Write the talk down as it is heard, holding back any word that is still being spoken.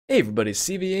Hey everybody,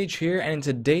 CVH here, and in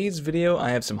today's video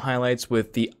I have some highlights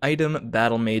with the item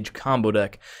Battlemage combo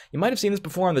deck. You might have seen this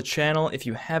before on the channel. If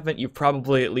you haven't, you've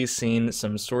probably at least seen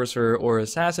some sorcerer or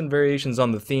assassin variations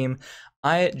on the theme.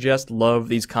 I just love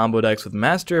these combo decks with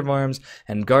Master of Arms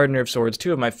and Gardener of Swords,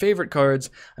 two of my favorite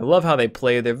cards. I love how they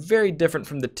play. They're very different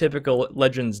from the typical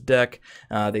Legends deck.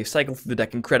 They cycle through the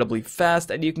deck incredibly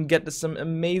fast, and you can get to some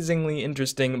amazingly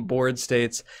interesting board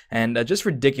states, and just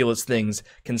ridiculous things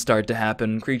can start to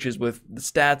happen. Creatures with the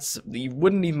stats that you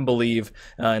wouldn't even believe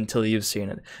until you've seen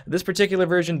it. This particular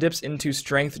version dips into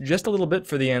strength just a little bit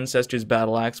for the Ancestors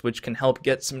Battle Axe, which can help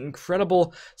get some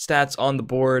incredible stats on the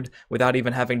board without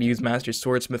even having to use Master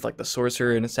Swordsmith like the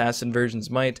Sorcerer and Assassin versions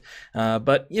might.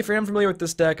 But if you're unfamiliar with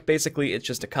this deck, basically it's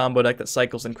just a combo deck that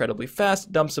cycles incredibly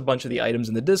fast, dumps a bunch of the items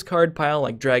in the discard pile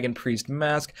like Dragon Priest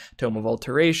Mask, Tome of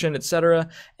Alteration, etc.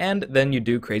 And then you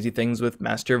do crazy things with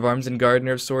Master of Arms and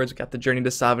Gardener of Swords. We got the Journey to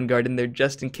Sovngarde in there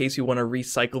just in case you want to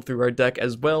recycle through our deck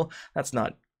as well. That's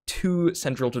not too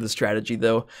central to the strategy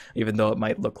though, even though it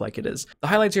might look like it is. The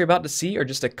highlights you're about to see are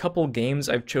just a couple games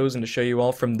I've chosen to show you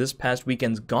all from this past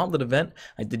weekend's Gauntlet event.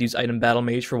 I did use item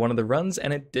Battlemage for one of the runs,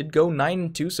 and it did go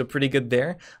 9-2, so pretty good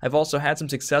there. I've also had some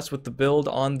success with the build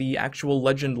on the actual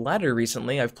Legend ladder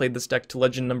recently. I've played this deck to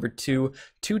Legend number 2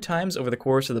 two times over the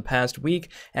course of the past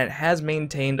week, and it has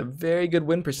maintained a very good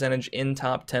win percentage in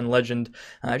top 10 Legend.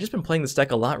 I've just been playing this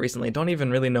deck a lot recently. I don't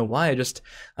even really know why.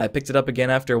 I picked it up again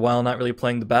after a while, not really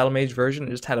playing the Battlemage version.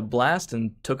 Just had a blast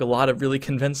and took a lot of really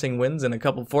convincing wins in a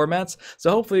couple formats.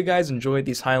 So hopefully you guys enjoyed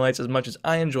these highlights as much as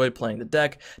I enjoyed playing the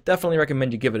deck. Definitely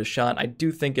recommend you give it a shot. I do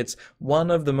think it's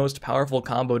one of the most powerful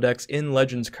combo decks in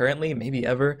Legends currently, maybe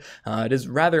ever. It is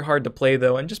rather hard to play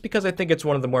though, and just because I think it's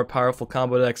one of the more powerful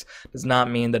combo decks does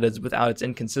not mean that it's without its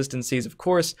inconsistencies, of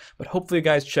course, but hopefully you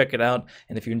guys check it out.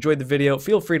 And if you enjoyed the video,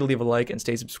 feel free to leave a like and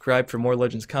stay subscribed for more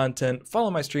Legends content.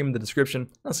 Follow my stream in the description.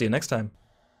 I'll see you next time.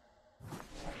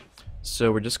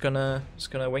 So we're just gonna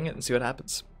wing it and see what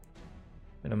happens.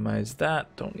 Minimize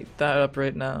that. Don't need that up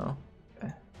right now.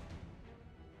 Okay.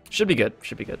 Should be good.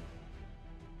 Should be good.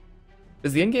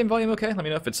 Is the in-game volume okay? Let me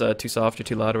know if it's too soft or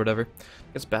too loud or whatever.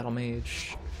 I guess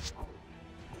Battlemage.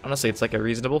 Honestly, it's like a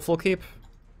reasonable full keep.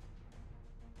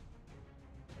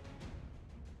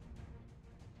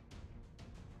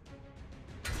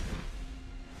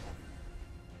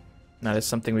 That is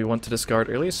something we want to discard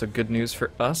early, so good news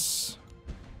for us.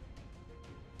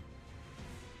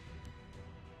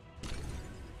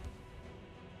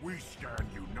 We stand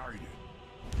united.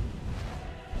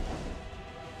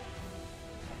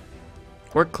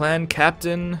 Orc Clan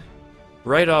Captain,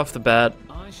 right off the bat.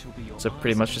 So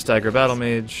pretty much just aggro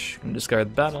Battlemage, and discard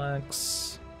the Battle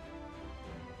Axe.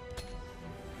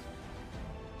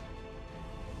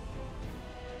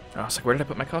 Oh, I was like, where did I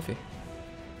put my coffee?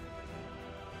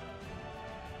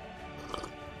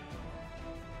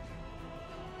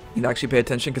 You actually pay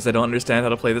attention because I don't understand how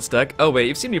to play this deck. Oh wait,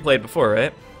 you've seen me play it before,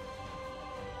 right?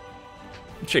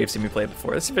 I'm sure you've seen me play it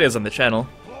before. This video's on the channel.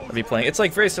 I'll be playing. It's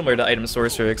like very similar to Item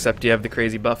Sorcerer, except you have the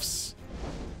crazy buffs.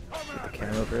 Get the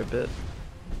camera over a bit.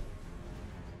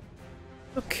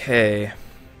 Okay.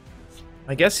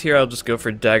 I guess here I'll just go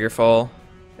for Daggerfall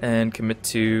and commit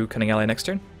to Cunning Ally next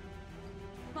turn.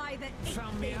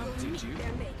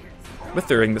 With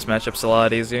the ring, this matchup's a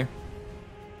lot easier.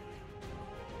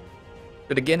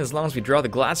 But again, as long as we draw the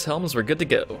glass helms, we're good to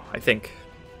go, I think.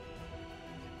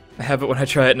 I have it when I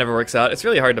try it, never works out. It's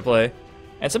really hard to play.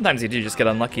 And sometimes you do just get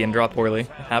unlucky and draw poorly. It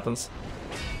happens.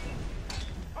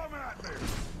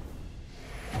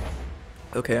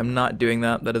 Okay, I'm not doing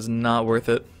that. That is not worth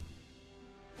it.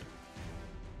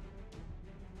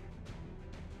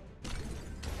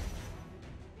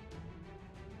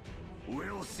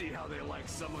 We'll see how they like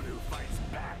someone who fights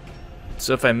back.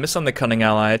 So if I miss on the Cunning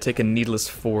Ally, I take a needless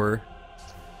 4.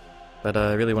 But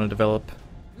I really want to develop.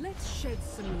 Let's shed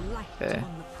some light Okay.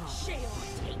 on the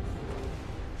problem.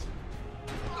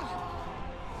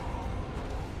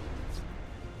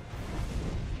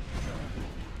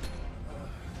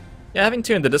 Yeah, having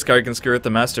 2 in the discard can screw with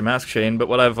the Master Mask chain, but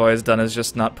what I've always done is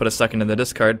just not put a second in the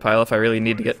discard pile if I really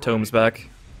need to get tomes back.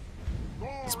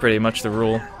 It's pretty much the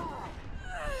rule.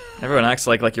 Everyone acts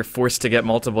like you're forced to get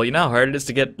multiple. You know how hard it is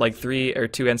to get like 3 or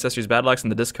 2 Ancestors Battle Axe in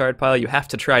the discard pile? You have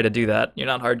to try to do that. You're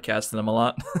not hard casting them a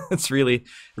lot. It's really,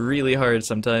 really hard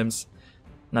sometimes.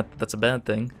 Not that that's a bad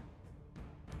thing.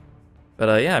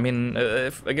 But yeah, I mean,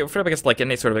 if we're up against like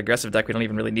any sort of aggressive deck, we don't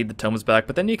even really need the tomes back.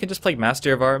 But then you can just play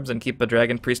Master of Arms and keep a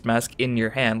Dragon Priest Mask in your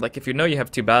hand. Like if you know you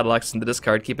have 2 Battle Axes in the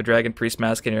discard, keep a Dragon Priest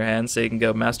Mask in your hand, so you can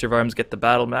go Master of Arms, get the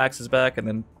Battle Axes back, and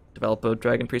then develop a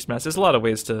Dragon Priest Mask. There's a lot of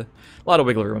ways to, a lot of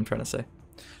wiggle room, I'm trying to say.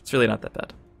 It's really not that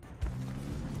bad.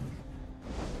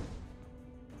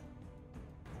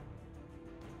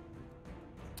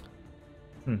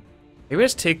 Maybe we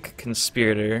just take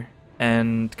Conspirator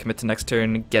and commit to next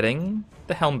turn getting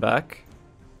the Helm back.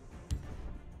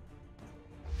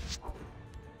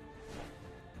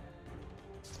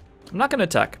 I'm not gonna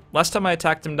attack. Last time I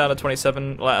attacked him down to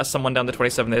 27, someone down to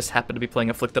 27, they just happened to be playing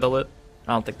Afflicted Alit.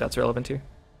 I don't think that's relevant here.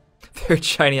 Third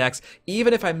Shiny Axe.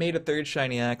 Even if I made a third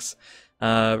Shiny Axe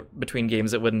between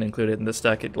games, it wouldn't include it in this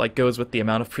deck. It like goes with the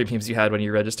amount of premiums you had when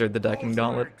you registered the deck in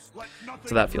Gauntlet.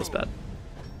 So that feels bad.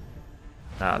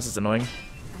 Ah, this is annoying. I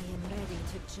am ready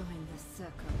to join the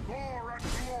circle.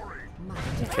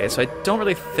 Okay, so I don't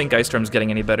really think Ice Storm's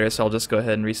getting any better, so I'll just go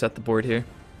ahead and reset the board here.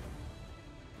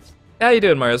 How you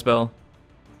doing, Mario's Bell?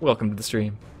 Welcome to the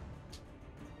stream.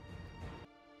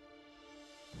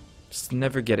 Just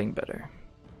never getting better.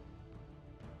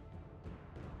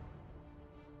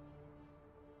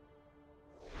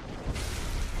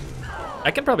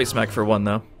 I can probably smack for 1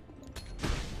 though.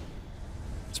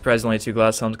 Surprisingly, 2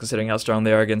 Glass Helms considering how strong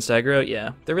they are against aggro.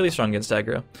 Yeah, they're really strong against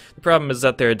aggro. The problem is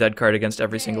that they're a dead card against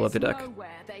every single other deck.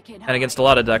 And against a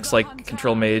lot of decks like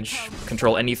Control Mage,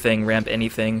 Control Anything, Ramp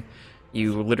Anything,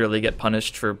 you literally get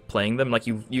punished for playing them. Like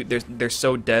they're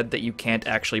so dead that you can't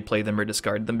actually play them or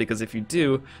discard them, because if you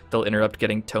do, they'll interrupt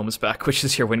getting tomes back, which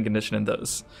is your win condition in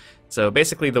those. So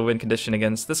basically the win condition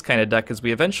against this kind of deck is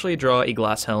we eventually draw a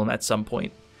Glass Helm at some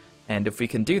point. And if we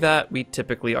can do that, we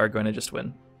typically are going to just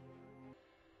win.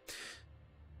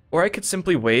 Or I could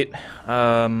simply wait.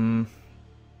 Go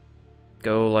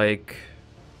like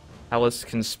Alice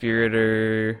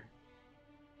Conspirator.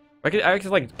 I could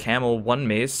like camel 1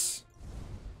 mace.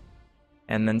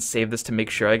 And then save this to make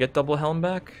sure I get double Helm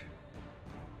back.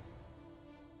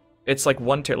 It's like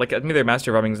 1 turn, like either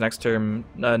Master of Arming's next turn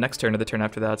or the turn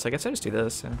after that. So I guess I just do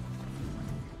this.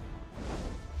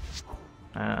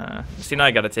 Yeah. See, now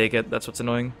I gotta take it. That's what's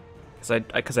annoying.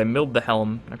 Because I milled the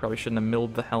Helm. I probably shouldn't have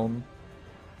milled the Helm.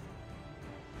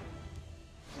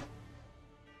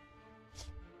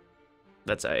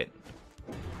 That's alright.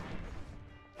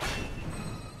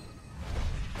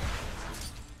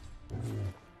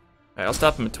 Alright, I'll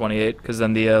stop him at 28, because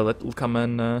then the will come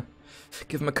and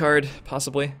give him a card,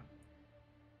 possibly.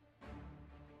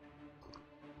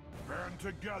 Band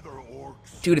together,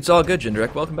 orcs. Dude, it's all good,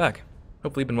 Jindrek. Welcome back.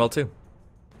 Hopefully you've been well too.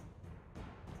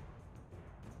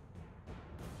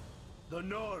 The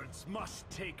Nords must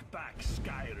take back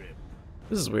Skyrim.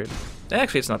 This is weird.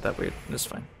 Actually, it's not that weird. It's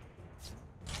fine.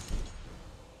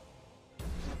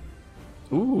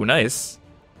 Ooh, nice.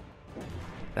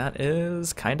 That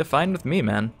is kind of fine with me,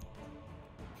 man.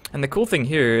 And the cool thing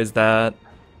here is that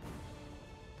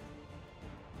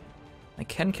I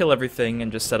can kill everything and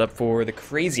just set up for the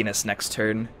craziness next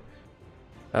turn.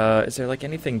 Is there like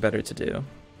anything better to do?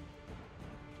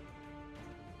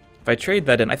 If I trade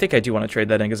that in, I think I do want to trade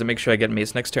that in because it makes sure I get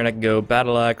mace next turn. I can go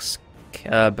battle axe,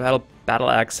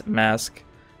 mask,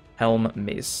 helm,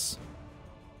 mace.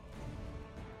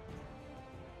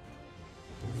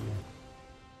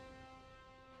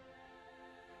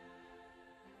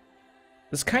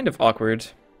 This is kind of awkward.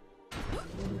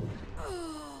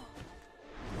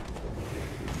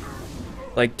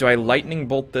 Like, do I lightning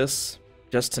bolt this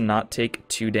just to not take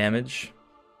 2 damage?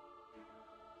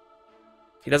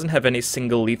 He doesn't have any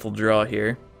single lethal draw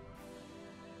here.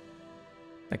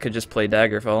 I could just play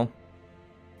Daggerfall.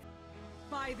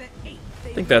 By the 8th, I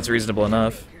think that's reasonable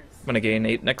enough. I'm gonna gain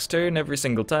 8 next turn every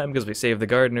single time because we saved the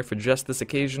Gardener for just this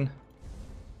occasion.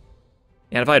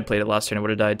 And if I had played it last turn, I would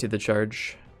have died to the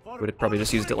charge. Would have probably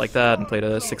just used it like that and played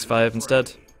a 6/5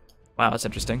 instead. Wow, that's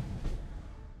interesting.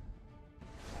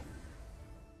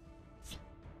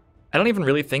 I don't even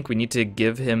really think we need to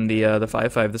give him the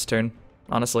 5/5 this turn,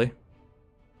 honestly.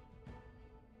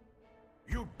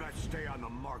 You best stay on the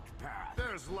marked path.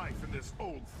 There's life in this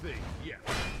old thing, yes.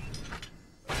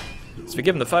 So if we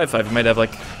give him the 5/5, we might have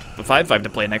like the 5/5 to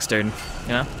play next turn, you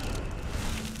know?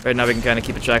 Right now we can kind of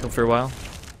keep it shackled for a while.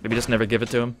 Maybe just never give it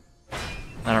to him.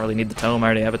 I don't really need the tome, I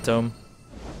already have a tome.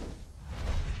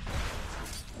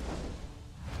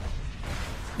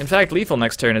 In fact, lethal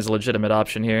next turn is a legitimate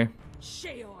option here.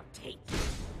 share or take.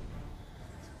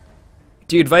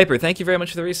 Dude, Viper, thank you very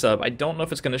much for the resub. I don't know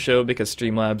if it's going to show because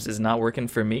Streamlabs is not working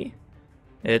for me.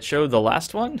 It showed the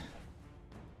last one.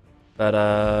 But,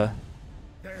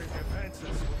 Their defenses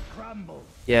will crumble.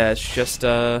 yeah, it's just,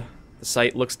 the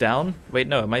site looks down. Wait,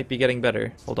 no, it might be getting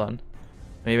better. Hold on.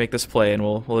 Let me make this play and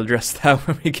we'll address that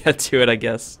when we get to it, I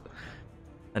guess.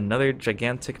 Another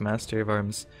gigantic Master of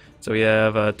Arms. So we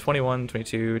have 21,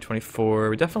 22, 24.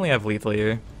 We definitely have lethal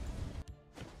here.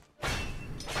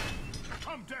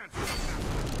 Come dance with us.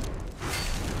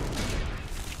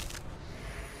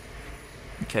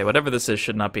 Okay, whatever this is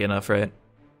should not be enough, right?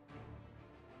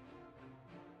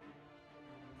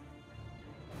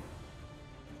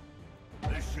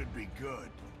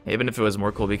 Even if it was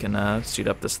more cool, we can suit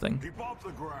up this thing. Keep off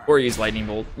the ground. Or use Lightning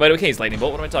Bolt. Wait, okay, use Lightning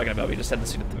Bolt. What am I talking about? We just had to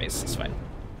suit up the mace. It's fine.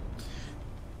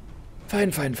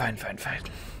 Fine.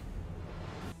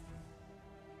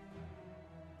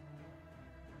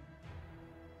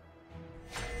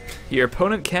 Your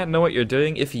opponent can't know what you're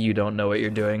doing if you don't know what you're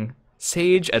doing.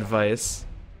 Sage advice.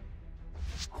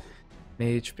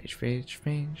 Mage.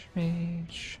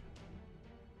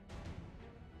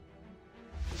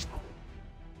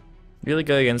 Really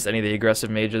good against any of the aggressive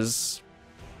mages.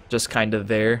 Just kind of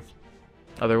there.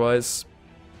 Otherwise,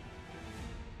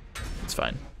 it's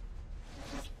fine.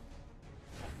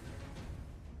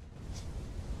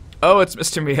 Oh, it's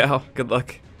Mr. Meow. Good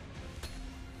luck.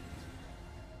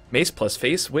 Mace plus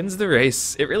face wins the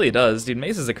race. It really does, dude.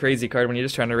 Mace is a crazy card when you're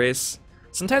just trying to race.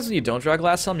 Sometimes when you don't draw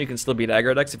Glass Helm, you can still beat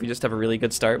aggro decks if you just have a really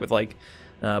good start with like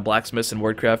blacksmiths and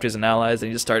wardcrafters and allies, and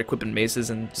you just start equipping maces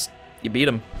and just you beat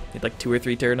them. You like 2 or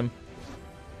 3 turn them.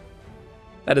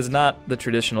 That is not the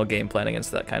traditional game plan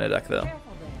against that kind of deck though,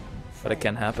 but it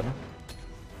can happen.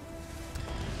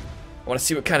 I want to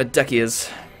see what kind of deck he is.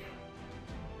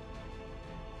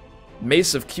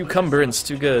 Mace of Cucumber and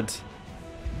too good.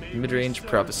 Mid-range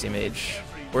Prophecy Mage.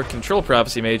 Or Control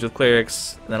Prophecy Mage with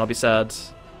Clerics, and then I'll be sad.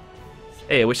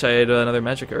 Hey, I wish I had another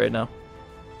Magicka right now.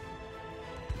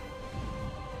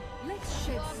 Let's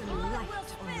shed some light on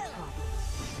the problem.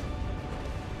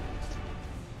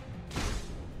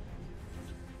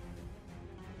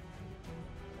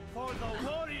 For the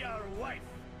warrior wife.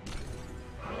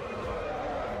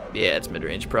 Yeah, it's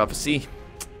mid-range Prophecy.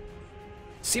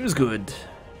 Seems good.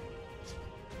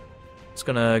 Just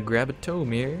gonna grab a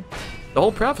tome here. The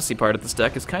whole Prophecy part of this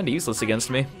deck is kinda useless against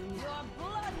me.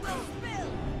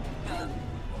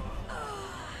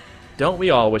 Don't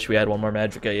we all wish we had one more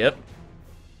Magicka? Yep.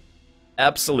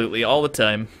 Absolutely, all the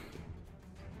time.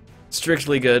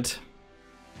 Strictly good.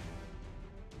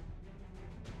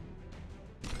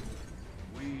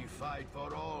 We fight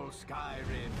for all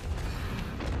Skyrim.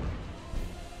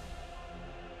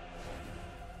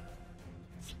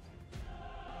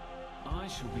 I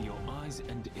shall be your eyes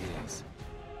and ears.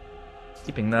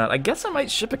 Keeping that. I guess I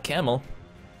might ship a camel.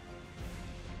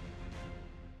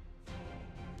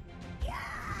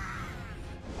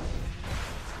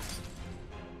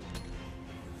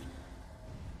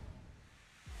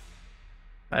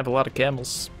 I have a lot of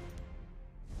camels.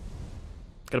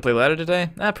 Gonna play ladder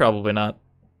today? Probably not.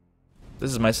 This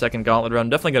is my second Gauntlet run.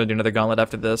 Definitely gonna do another Gauntlet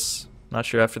after this. Not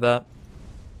sure after that.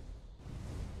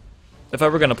 If I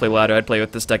were gonna play ladder, I'd play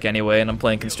with this deck anyway, and I'm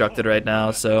playing Constructed right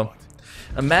now, so...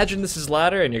 Imagine this is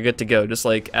ladder and you're good to go. Just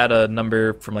like add a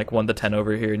number from like 1 to 10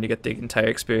 over here and you get the entire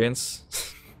experience.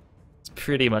 It's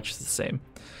pretty much the same.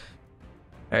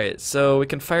 Alright, so we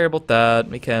can firebolt that.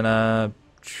 We can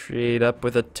trade up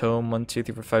with a tome 1, 2,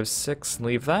 3, 4, 5, 6 and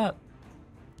leave that.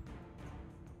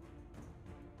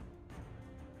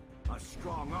 A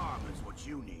strong arm is what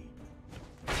you need.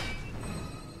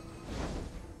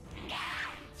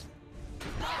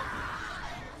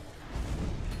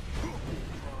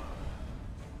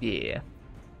 Yeah.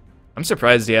 I'm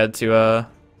surprised he had to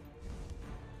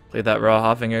play that raw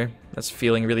Hoffinger. That's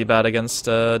feeling really bad against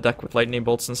a deck with lightning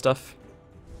bolts and stuff.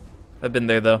 I've been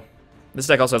there though. This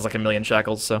deck also has like a million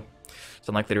shackles, so it's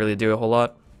unlikely to really do a whole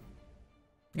lot.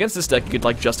 Against this deck, you could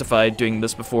like justify doing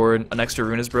this before an extra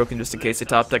rune is broken just in case they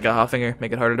top deck a Hoffinger,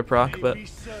 make it harder to proc, but I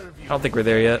don't think we're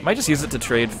there yet. Might just use it to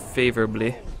trade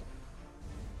favorably.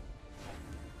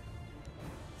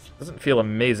 Doesn't feel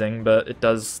amazing, but it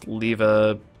does leave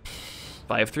a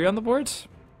 5-3 on the board.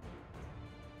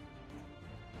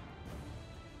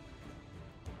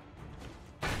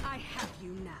 I have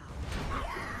you now.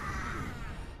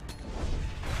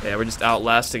 Yeah, we're just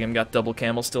outlasting him. Got double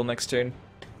camel still next turn.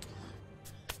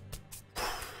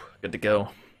 Good to go.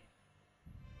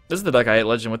 This is the deck I hit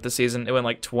Legend with this season. It went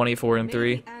like 24 and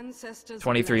 3.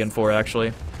 23 and 4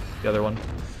 actually. The other one.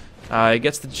 He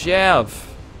gets the Jav.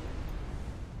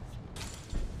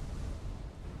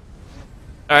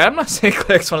 Alright, I'm not saying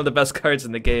Cleric's one of the best cards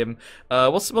in the game.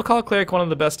 We'll call Cleric one of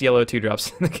the best yellow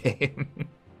 2-drops in the game.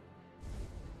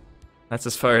 That's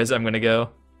as far as I'm gonna go.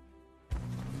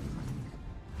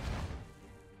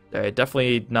 Alright,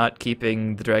 definitely not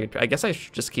keeping the Dragon... I guess I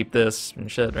should just keep this and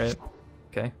shit, right?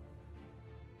 Okay.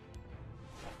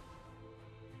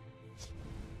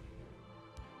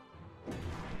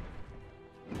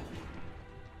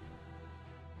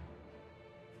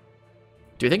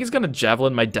 Do you think he's gonna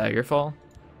Javelin my Daggerfall?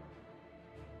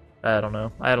 I don't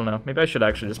know. Maybe I should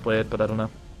actually just play it, but I don't know.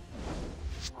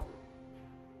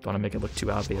 Don't want to make it look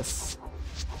too obvious.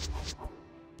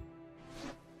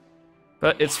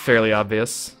 But it's fairly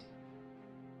obvious.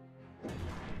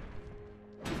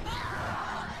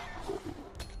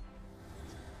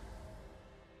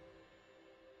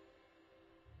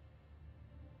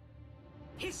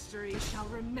 History shall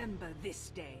remember this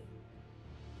day.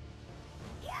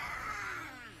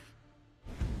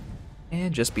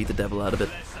 And just beat the devil out of it.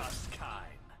 Bless us, kind.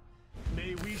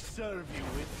 May we serve you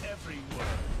with every word.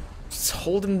 Just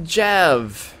holding the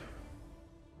jav.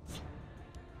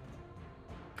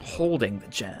 Holding the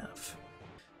jav.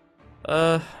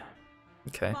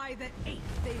 Okay. By the 8th,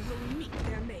 they will meet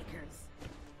their makers.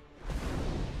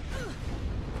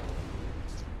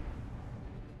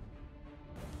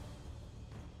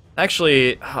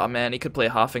 Actually, oh man, he could play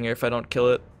Hoffinger if I don't kill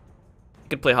it. He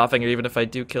could play Hoffinger even if I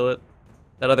do kill it.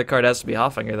 That other card has to be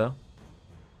Hoffinger, though.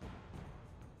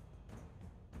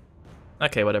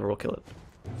 Okay, whatever, we'll kill it.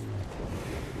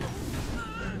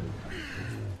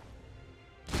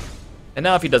 And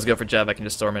now if he does go for Jav, I can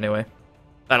just storm anyway.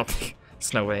 I don't think...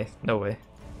 There's no way. No way.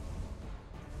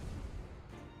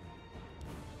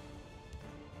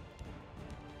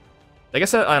 I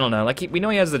guess I don't know. Like, we know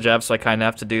he has the Jav, so I kind of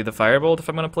have to do the Firebolt if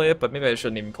I'm going to play it, but maybe I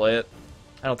shouldn't even play it.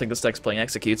 I don't think this deck's playing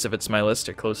Executes if it's my list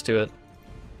or close to it.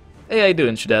 Hey, how you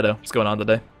doing, Shadow? What's going on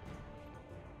today?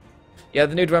 Yeah,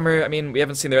 the new drummer, I mean, we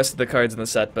haven't seen the rest of the cards in the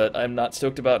set, but I'm not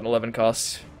stoked about an 11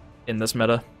 cost in this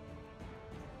meta.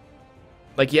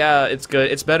 Like, yeah, it's good.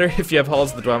 It's better if you have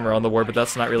Halls the drummer on the board, but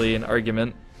that's not really an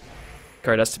argument.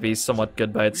 Card has to be somewhat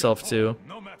good by itself, too.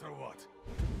 No matter what.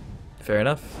 Fair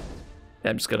enough. Yeah,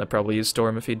 I'm just gonna probably use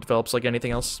Storm if he develops like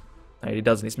anything else. Alright, he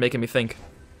doesn't. He's making me think.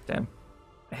 Damn.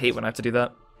 I hate when I have to do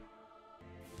that.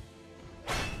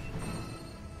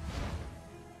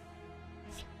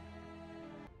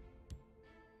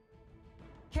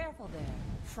 Careful there,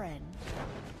 friend.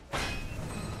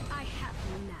 I have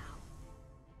you now.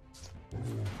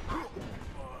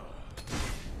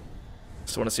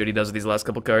 Just want to see what he does with these last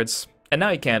couple cards. And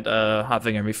now he can't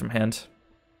Hotfinger me from hand.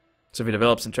 So if he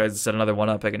develops and tries to set another one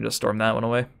up, I can just storm that one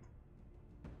away.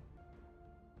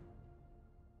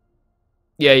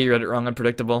 Yeah, you read it wrong,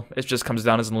 unpredictable. It just comes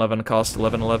down as an 11 cost,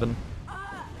 11/11.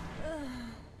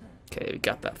 Okay, we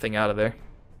got that thing out of there.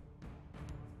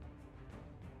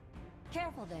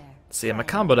 Careful there. See, I'm a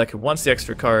combo deck who wants the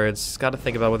extra cards. Gotta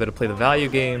think about whether to play the value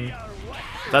game.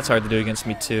 That's hard to do against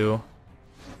me too.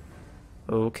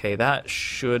 Okay, that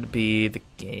should be the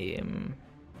game.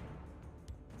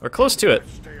 We're close to it.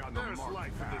 Stay on the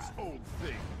mark for this old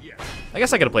thing, yes. I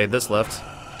guess I could have played this left.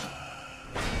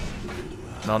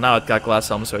 Well, now it got Glass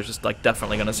Helm, so it's just like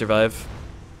definitely gonna survive.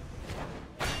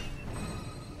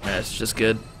 That's just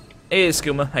good. Hey,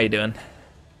 Skooma, how you doing?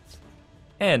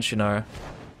 And Shannara.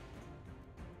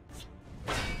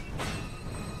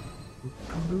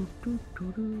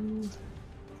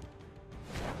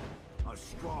 A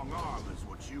strong arm is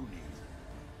what you need.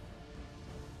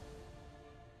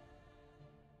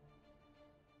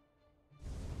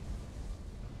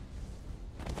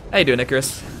 How you doing,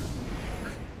 Icarus?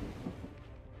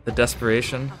 The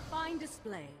desperation. A fine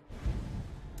display.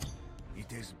 It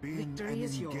has been Victory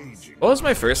is yours. engaging. What was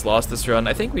my first loss this run?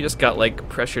 I think we just got like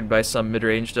pressured by some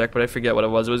mid-range deck, but I forget what it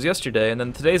was. It was yesterday, and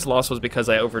then today's loss was because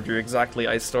I overdrew exactly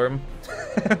Ice Storm.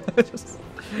 Just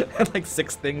had like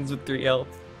 6 things with 3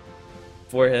 health.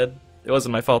 4 head. It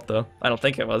wasn't my fault though. I don't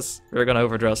think it was. We were gonna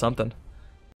overdraw something.